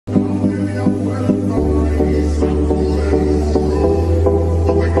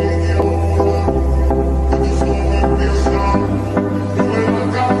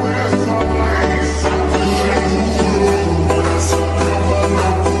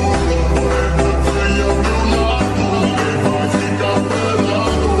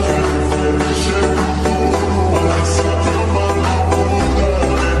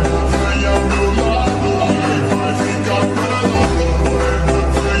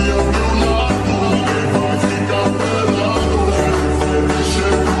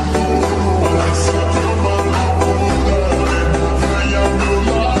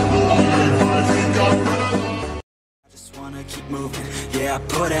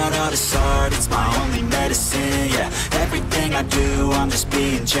out all this art, it's my only medicine, yeah. Everything I do, I'm just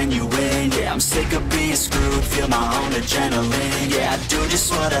being genuine, yeah. I'm sick of being screwed, feel my own adrenaline, yeah. I do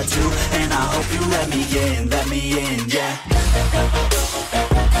just what I do, and I hope you let me in, yeah.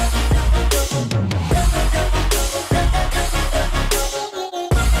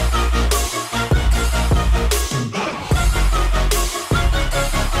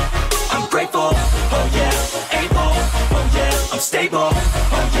 Stable,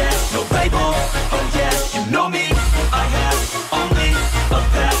 oh yeah, no label, oh yeah, you know me. I have only a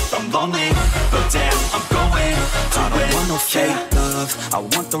path, I'm lonely, but damn, I'm going to win. I don't want no fake love, I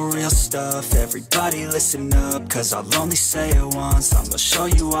want the real stuff. Everybody listen up, cause I'll only say it once. I'm gonna show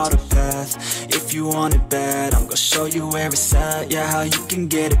you all the path, if you want it bad. I'm gonna show you where it's at, yeah, how you can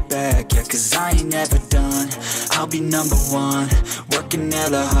get it back. Yeah, cause I ain't never done, I'll be number one. Working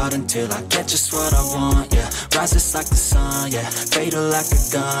hella hard until I get just what I want, yeah. Rises like the sun, yeah, fatal like a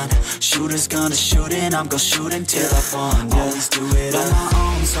gun. Shooters gonna shoot and I'm gonna shoot until I won, yeah. Always do it on my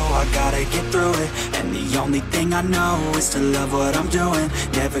own, so I gotta get through it. And the only thing I know is to love what I'm doing.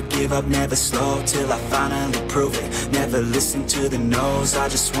 Never give up, never slow, till I finally prove it. Never listen to the no's, I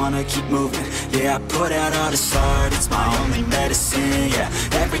just wanna keep moving. Yeah, I put out all this art, it's my only medicine, yeah.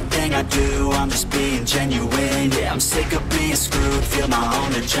 Everything I do, I'm just being genuine, yeah. I'm sick of being screwed, feel my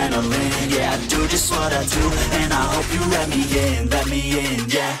own adrenaline, yeah. I do just what I do, and I hope you let me in,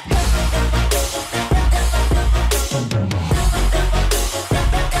 yeah.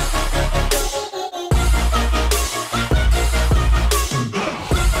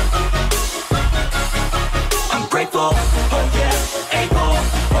 I'm grateful, oh yeah, able,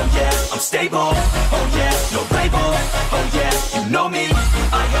 oh yeah, I'm stable, oh yeah, no label, oh yeah, you know me.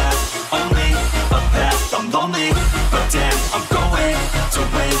 I have only a path, I'm lonely, but damn, I'm going to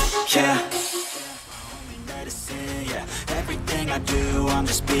win, yeah. I do, I'm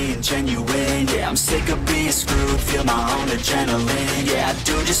just being genuine, yeah. I'm sick of being screwed, feel my own adrenaline, yeah. I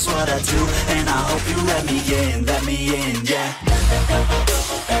do just what I do, and I hope you let me in, yeah.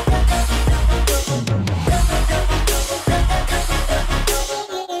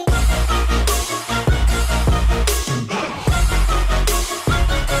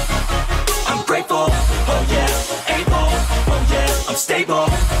 I'm grateful, oh yeah, able, oh yeah, I'm stable,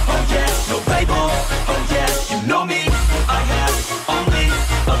 oh yeah, no label, oh yeah, you know me. I have only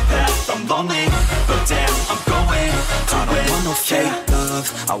a path, I'm lonely, but damn, I'm going to win. I don't want no fake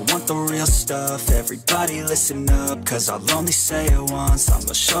love, I want the real stuff. Everybody listen up, cause I'll only say it once. I'm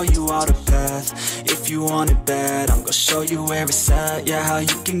gonna show you all the path, if you want it bad. I'm gonna show you where it's at, yeah, how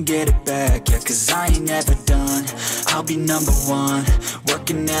you can get it back. Yeah, cause I ain't never done, I'll be number one.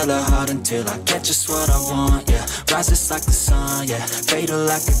 Working hella hard until I get just what I want, yeah. Rises like the sun, yeah, fatal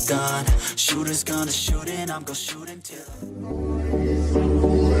like a gun. Shooters gonna shoot and I'm gonna shoot until